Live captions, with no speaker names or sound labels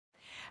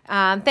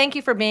Thank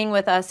you for being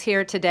with us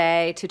here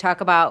today to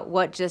talk about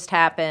what just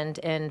happened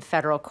in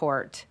federal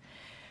court.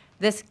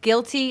 This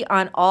guilty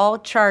on all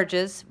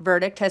charges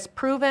verdict has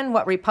proven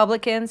what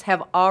Republicans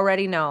have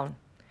already known.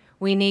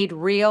 We need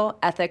real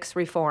ethics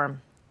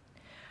reform.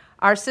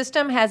 Our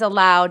system has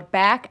allowed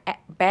bad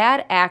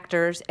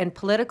actors and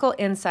political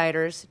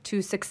insiders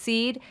to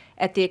succeed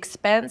at the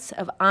expense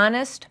of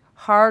honest,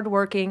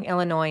 hard-working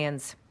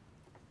Illinoisans.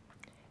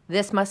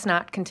 This must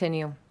not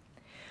continue.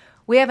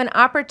 We have an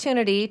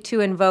opportunity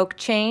to invoke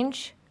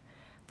change.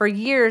 For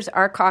years,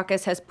 our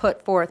caucus has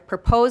put forth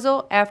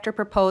proposal after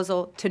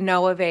proposal to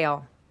no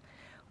avail.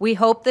 We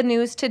hope the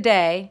news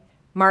today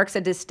marks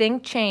a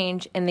distinct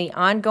change in the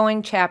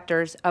ongoing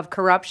chapters of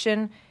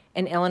corruption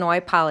in Illinois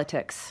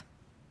politics.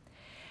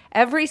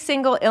 Every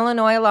single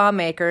Illinois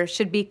lawmaker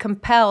should be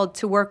compelled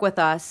to work with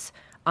us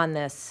on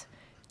this,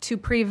 to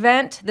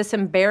prevent this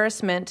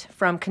embarrassment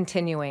from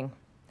continuing,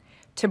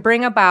 to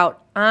bring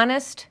about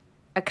honest,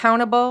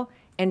 accountable,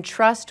 and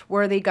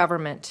trustworthy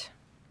government.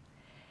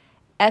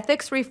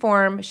 Ethics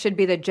reform should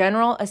be the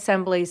General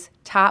Assembly's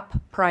top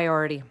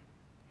priority.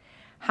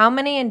 How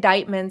many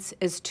indictments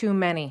is too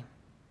many?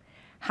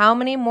 How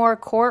many more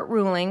court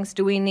rulings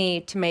do we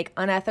need to make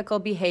unethical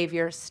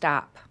behavior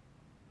stop?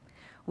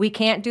 We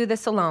can't do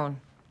this alone.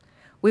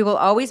 We will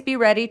always be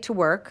ready to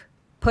work,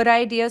 put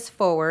ideas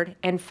forward,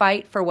 and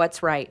fight for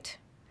what's right.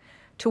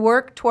 To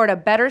work toward a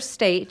better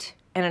state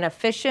and an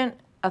efficient,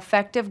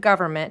 effective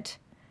government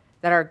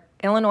that our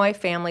Illinois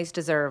families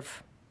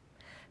deserve.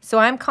 So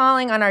I'm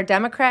calling on our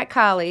Democrat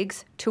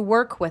colleagues to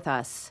work with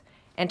us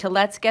and to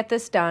let's get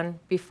this done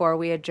before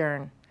we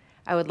adjourn.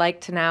 I would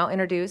like to now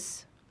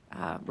introduce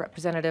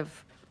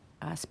Representative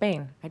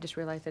Spain. I just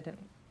realized I didn't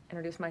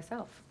introduce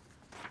myself.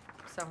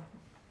 So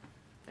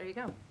there you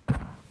go.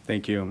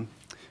 Thank you.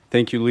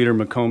 Thank you, Leader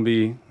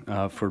McCombie,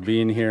 for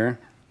being here.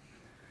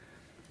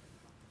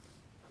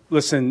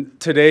 Listen,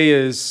 today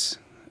is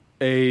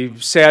a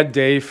sad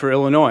day for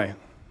Illinois.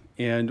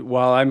 And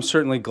while I'm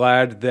certainly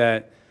glad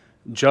that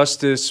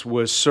justice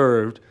was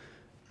served,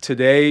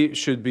 today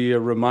should be a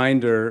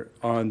reminder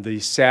on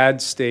the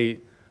sad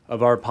state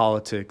of our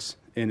politics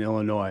in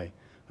Illinois,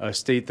 a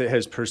state that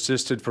has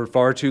persisted for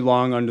far too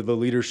long under the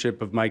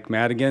leadership of Mike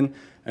Madigan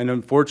and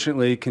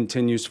unfortunately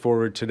continues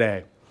forward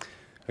today.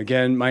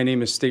 Again, my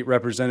name is State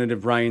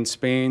Representative Ryan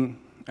Spain.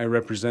 I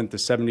represent the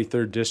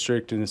 73rd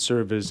District and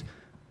serve as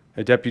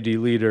a deputy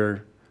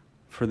leader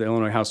for the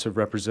Illinois House of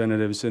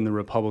Representatives in the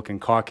Republican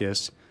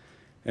caucus.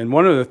 And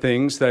one of the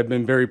things that I've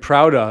been very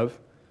proud of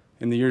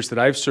in the years that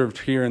I've served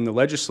here in the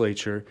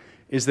legislature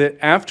is that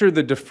after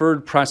the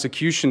deferred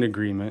prosecution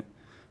agreement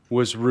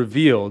was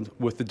revealed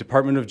with the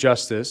Department of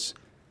Justice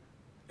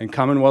and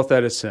Commonwealth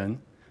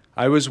Edison,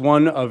 I was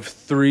one of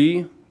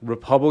 3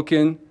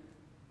 Republican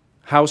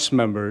House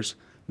members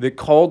that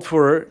called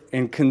for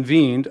and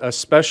convened a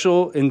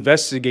special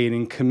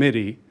investigating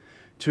committee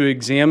to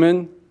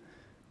examine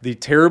the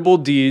terrible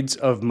deeds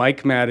of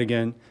Mike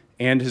Madigan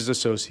and his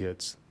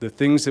associates, the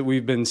things that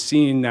we've been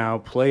seeing now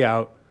play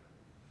out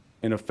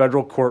in a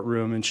federal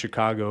courtroom in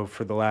Chicago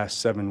for the last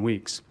 7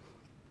 weeks.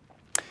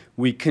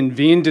 We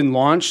convened and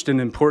launched an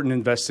important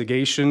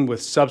investigation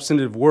with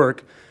substantive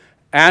work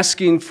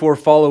asking for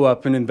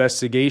follow-up and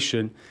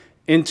investigation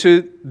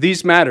into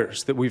these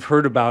matters that we've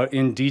heard about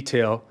in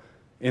detail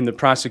in the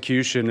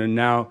prosecution and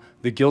now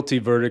the guilty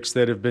verdicts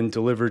that have been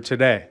delivered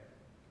today.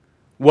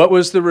 What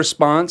was the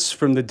response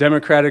from the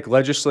Democratic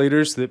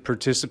legislators that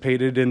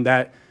participated in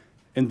that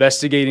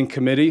investigating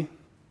committee?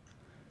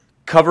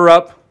 Cover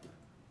up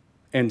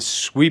and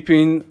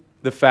sweeping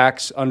the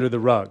facts under the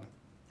rug.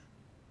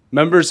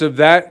 Members of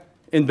that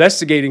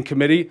investigating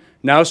committee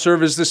now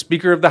serve as the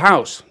Speaker of the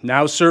House,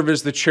 now serve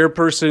as the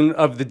chairperson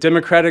of the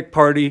Democratic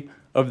Party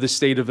of the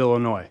state of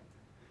Illinois.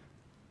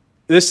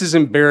 This is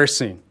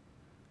embarrassing.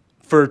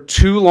 For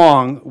too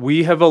long,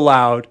 we have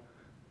allowed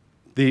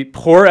the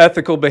poor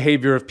ethical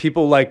behavior of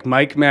people like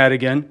Mike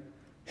Madigan,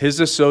 his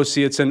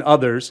associates, and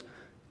others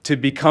to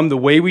become the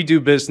way we do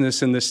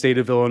business in the state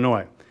of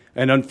Illinois.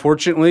 And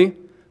unfortunately,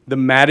 the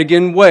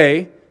Madigan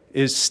way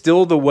is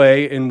still the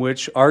way in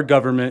which our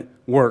government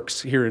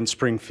works here in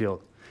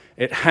Springfield.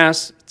 It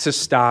has to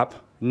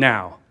stop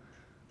now.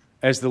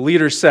 As the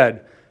leader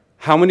said,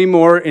 how many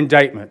more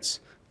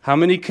indictments? How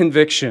many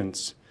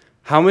convictions?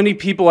 How many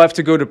people have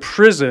to go to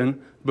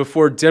prison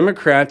before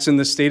Democrats in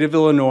the state of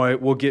Illinois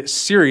will get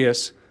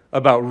serious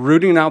about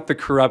rooting out the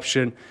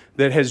corruption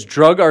that has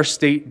drug our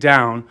state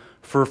down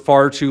for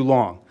far too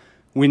long?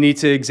 We need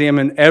to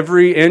examine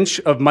every inch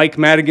of Mike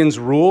Madigan's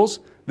rules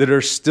that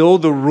are still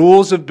the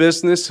rules of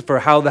business for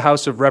how the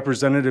House of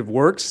Representatives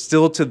works,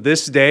 still to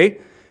this day,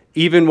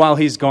 even while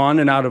he's gone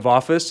and out of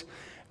office.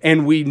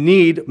 And we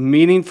need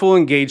meaningful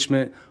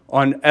engagement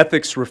on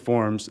ethics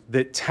reforms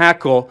that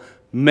tackle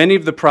many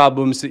of the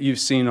problems that you've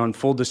seen on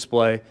full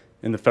display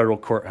in the federal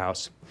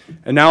courthouse.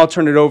 And now I'll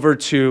turn it over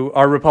to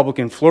our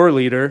Republican floor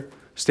leader,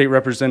 State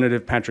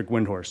Representative Patrick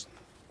Windhorst.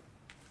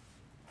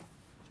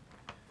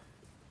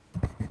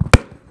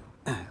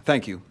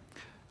 Thank you.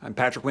 I'm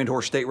Patrick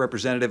Windhorst, State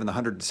Representative in the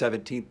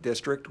 117th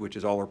District, which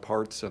is all or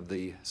parts of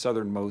the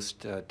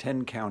southernmost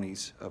 10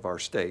 counties of our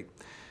state.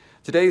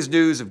 Today's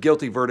news of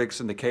guilty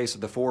verdicts in the case of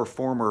the 4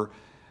 former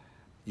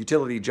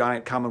utility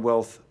giant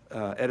Commonwealth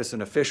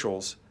Edison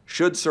officials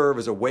should serve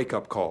as a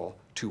wake-up call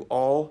to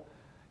all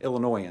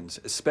Illinoisans,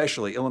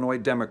 especially Illinois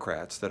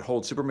Democrats that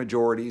hold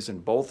supermajorities in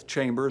both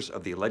chambers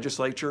of the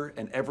legislature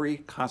and every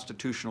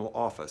constitutional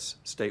office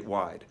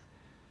statewide.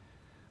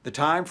 The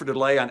time for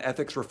delay on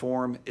ethics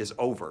reform is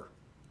over.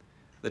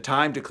 The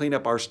time to clean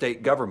up our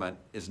state government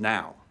is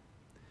now.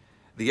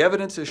 The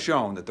evidence has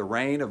shown that the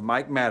reign of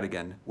Mike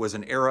Madigan was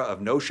an era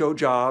of no-show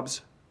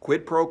jobs,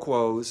 quid pro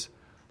quos,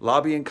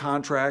 lobbying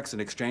contracts in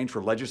exchange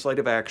for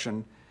legislative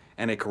action,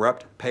 and a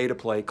corrupt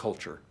pay-to-play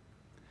culture.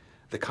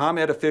 The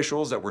ComEd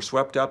officials that were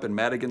swept up in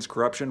Madigan's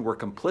corruption were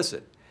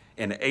complicit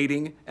in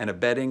aiding and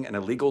abetting an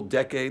illegal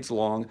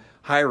decades-long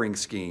hiring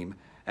scheme,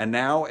 and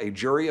now a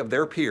jury of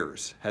their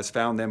peers has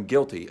found them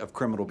guilty of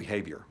criminal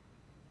behavior.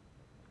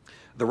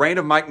 The reign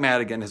of Mike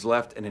Madigan has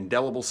left an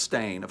indelible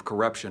stain of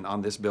corruption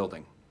on this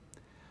building.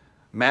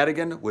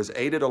 Madigan was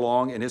aided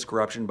along in his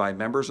corruption by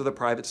members of the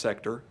private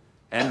sector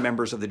and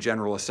members of the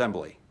General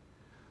Assembly,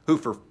 who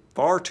for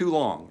far too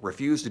long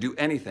refused to do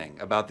anything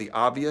about the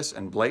obvious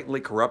and blatantly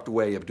corrupt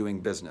way of doing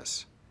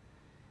business.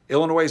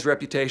 Illinois'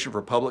 reputation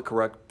for public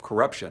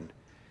corruption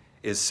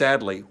is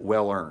sadly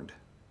well earned,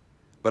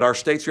 but our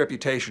state's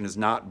reputation is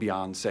not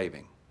beyond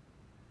saving.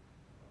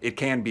 It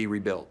can be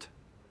rebuilt.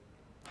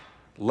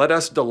 Let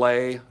us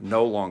delay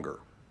no longer.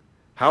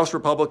 House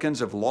Republicans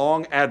have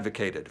long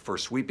advocated for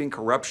sweeping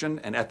corruption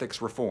and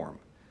ethics reform.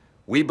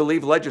 We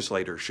believe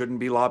legislators shouldn't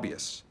be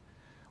lobbyists.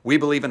 We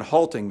believe in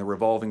halting the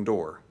revolving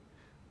door.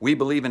 We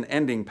believe in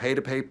ending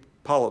pay-to-play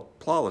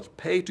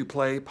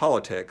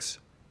politics.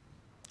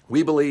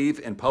 We believe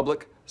in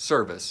public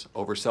service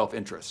over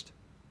self-interest.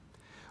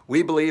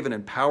 We believe in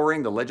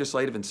empowering the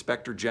Legislative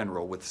Inspector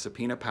General with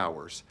subpoena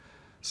powers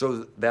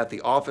so that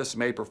the office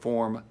may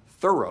perform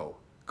thorough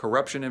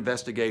corruption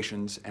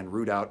investigations and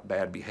root out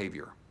bad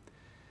behavior.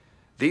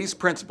 These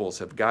principles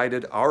have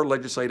guided our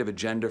legislative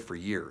agenda for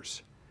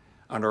years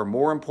and are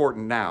more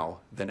important now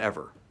than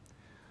ever.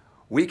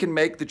 We can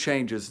make the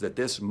changes that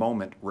this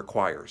moment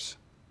requires.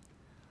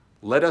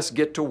 Let us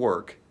get to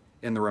work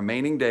in the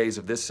remaining days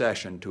of this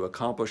session to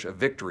accomplish a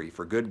victory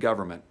for good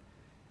government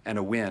and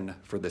a win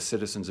for the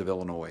citizens of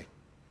Illinois.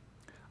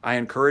 I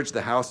encourage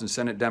the House and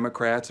Senate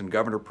Democrats and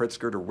Governor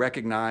Pritzker to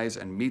recognize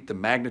and meet the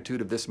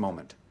magnitude of this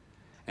moment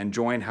and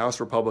join House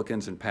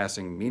Republicans in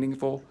passing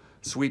meaningful,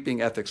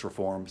 sweeping ethics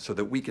reform so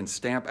that we can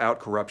stamp out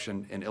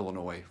corruption in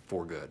Illinois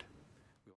for good.